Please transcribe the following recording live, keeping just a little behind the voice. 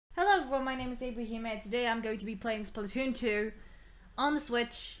everyone, my name is Ibrahim and today I'm going to be playing Splatoon 2 on the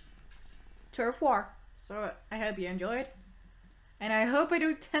Switch Turf War. So I hope you enjoyed. And I hope I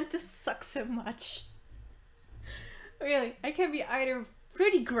don't tend to suck so much. Really, I can be either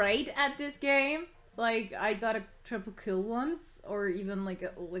pretty great at this game, like I got a triple kill once, or even like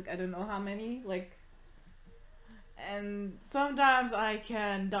I don't know how many, and sometimes I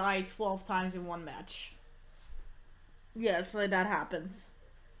can die 12 times in one match. Yeah, so that happens.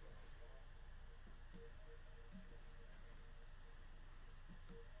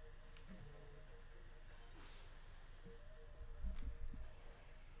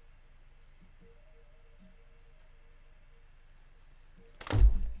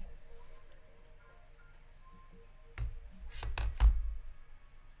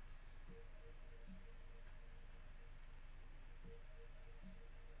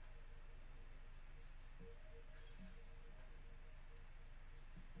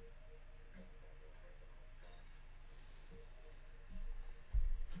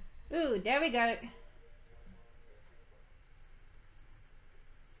 Ooh, there we go.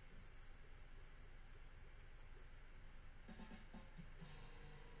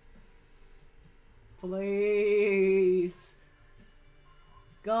 Please.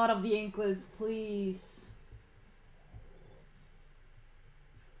 God of the Inklers, please.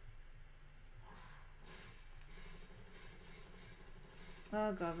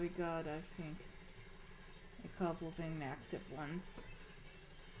 Oh god, we got, I think, a couple of inactive ones.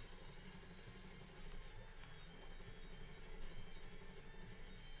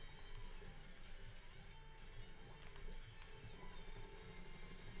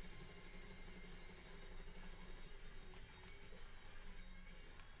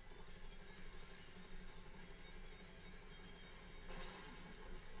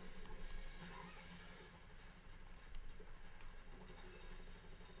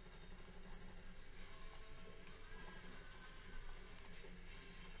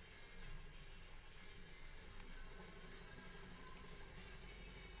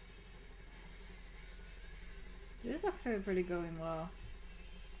 This looks actually pretty going well.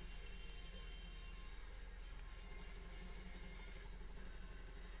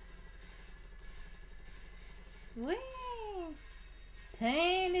 Whee!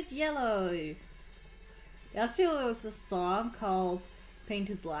 Painted Yellow! Actually, there was a song called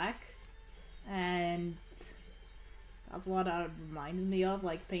Painted Black, and that's what that reminded me of,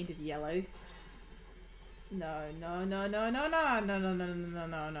 like Painted Yellow. No, no, no, no, no, no, no, no, no, no,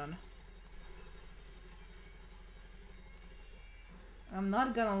 no, no. I'm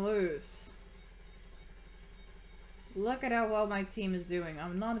not gonna lose. Look at how well my team is doing.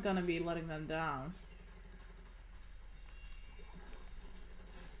 I'm not gonna be letting them down.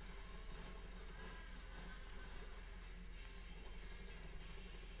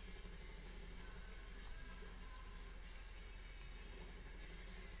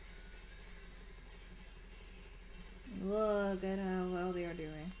 Look at how well they are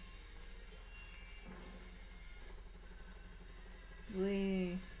doing.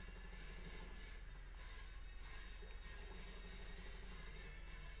 Wee.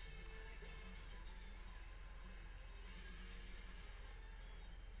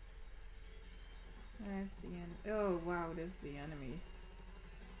 That's the end. Oh wow, that's the enemy.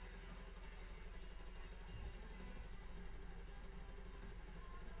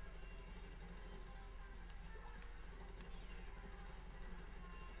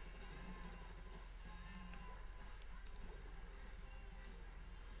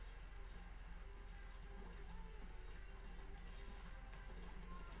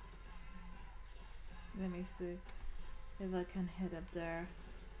 Let me see if I can hit up there.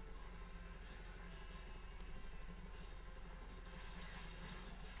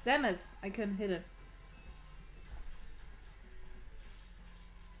 Damn it! I couldn't hit it.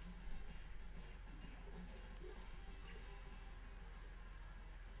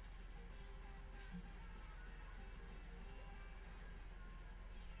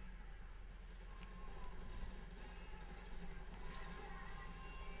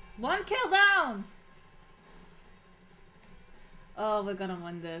 One kill down! Oh, we're gonna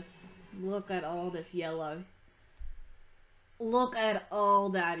win this. Look at all this yellow. Look at all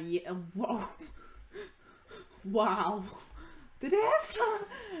that whoa. Wow. Did they have some?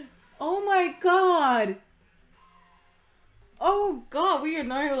 Oh my god. Oh god, we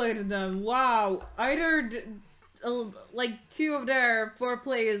annihilated them. Wow. Either like two of their 4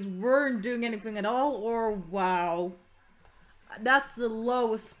 players weren't doing anything at all, or wow. That's the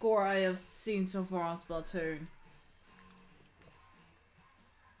lowest score I have seen so far on Splatoon.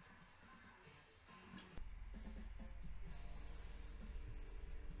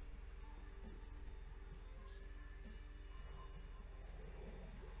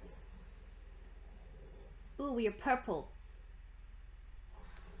 Ooh, we are purple.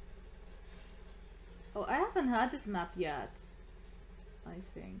 Oh, I haven't had this map yet, I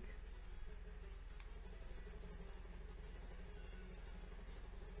think.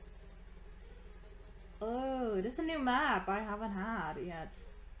 Oh, this is a new map I haven't had yet.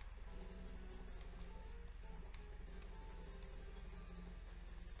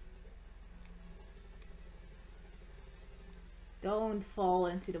 Don't fall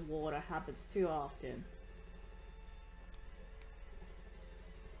into the water, happens too often.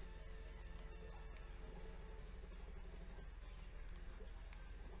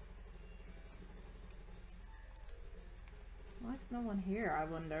 Why is no one here, I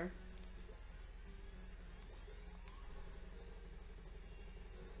wonder?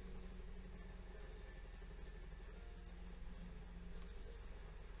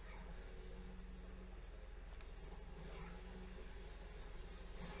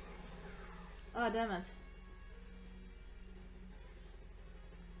 Oh, damn it.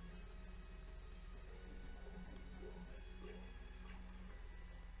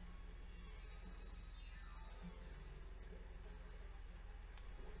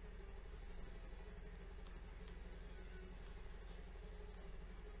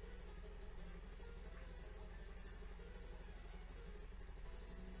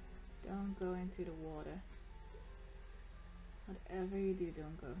 Don't go into the water. Whatever you do,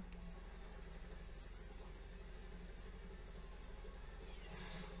 don't go.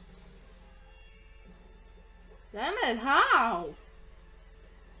 Damn it, how?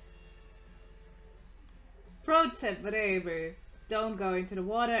 Pro tip, whatever. Don't go into the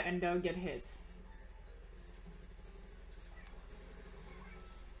water and don't get hit.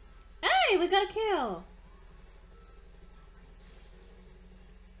 Hey, we got a kill!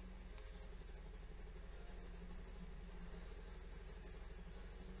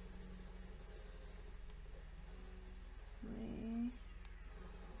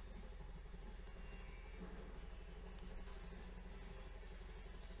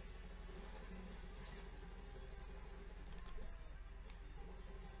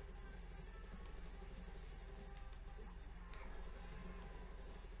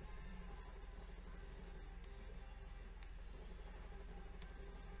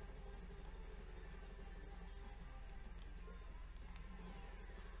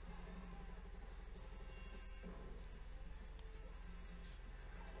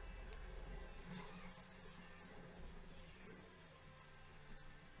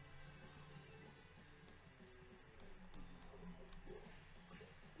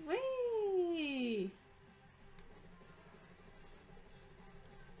 Whee!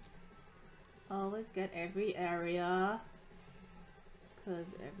 Always get every area, cause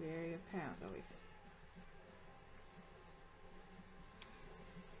every area counts. Always.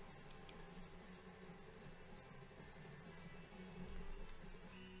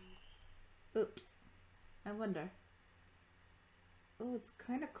 Oops. I wonder. Oh, it's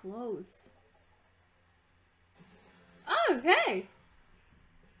kind of close. Oh, hey!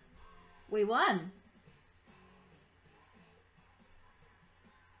 We won!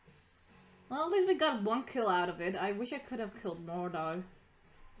 Well, at least we got one kill out of it. I wish I could have killed more though.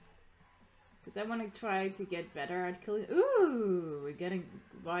 Because I want to try to get better at killing. Ooh! We're getting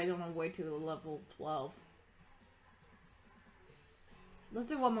right on our way to level 12. Let's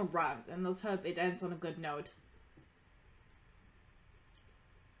do one more round and let's hope it ends on a good note.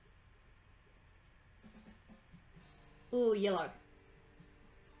 Ooh, yellow.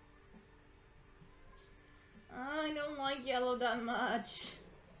 I don't like yellow that much.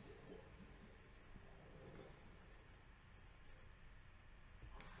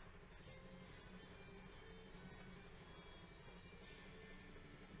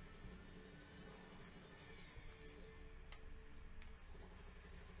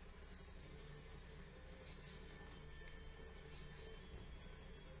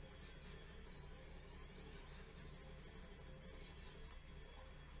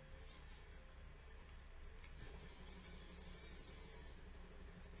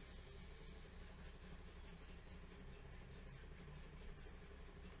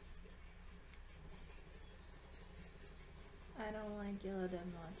 I don't like yellow that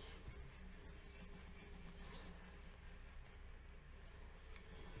much.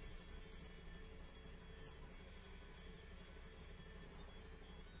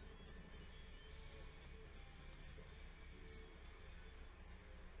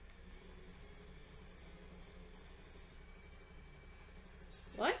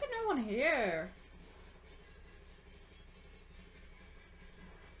 Why is there no one here?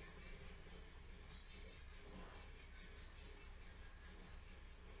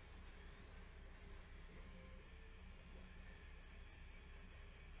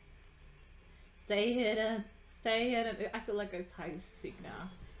 Stay hidden. Stay hidden. I feel like it's high sick now.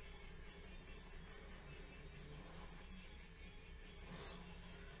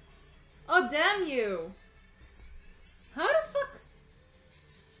 Oh, damn you! How the fuck?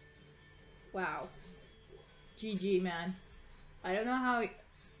 Wow. GG, man. I don't know how... I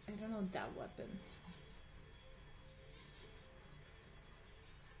don't know that weapon.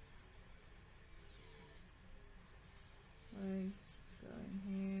 Right, go in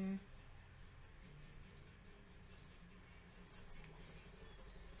here.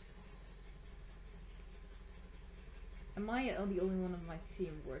 Am I the only one of my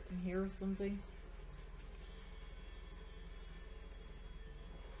team working here or something?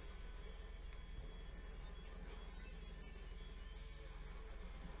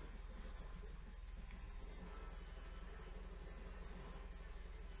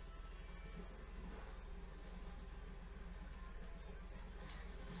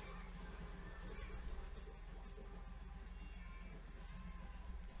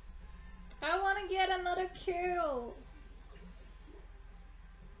 I want to get another kill!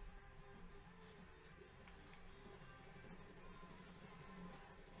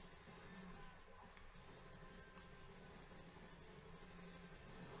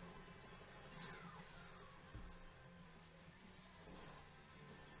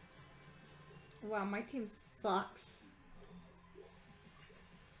 Wow, my team sucks.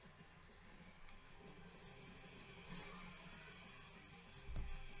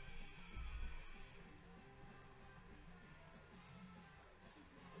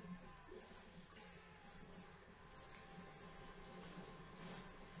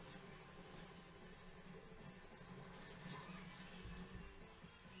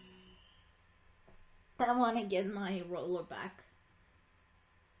 I want to get my roller back.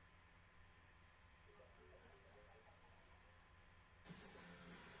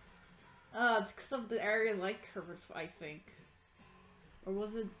 It's because of the areas I covered, I think. Or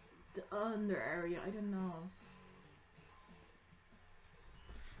was it the under area? I don't know.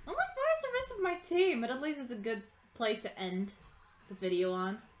 I'm like, where's the rest of my team? But at least it's a good place to end the video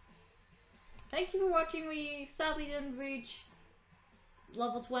on. Thank you for watching. We sadly didn't reach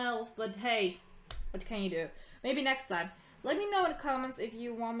level 12, but hey, what can you do? Maybe next time. Let me know in the comments if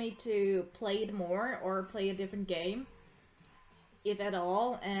you want me to play it more or play a different game, if at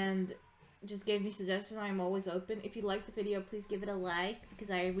all, and just give me suggestions. I'm always open. If you liked the video, please give it a like,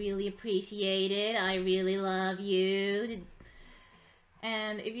 because I really appreciate it. I really love you.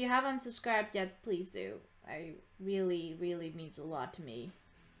 And if you haven't subscribed yet, please do. I really means a lot to me.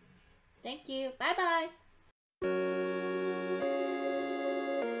 Thank you. Bye bye.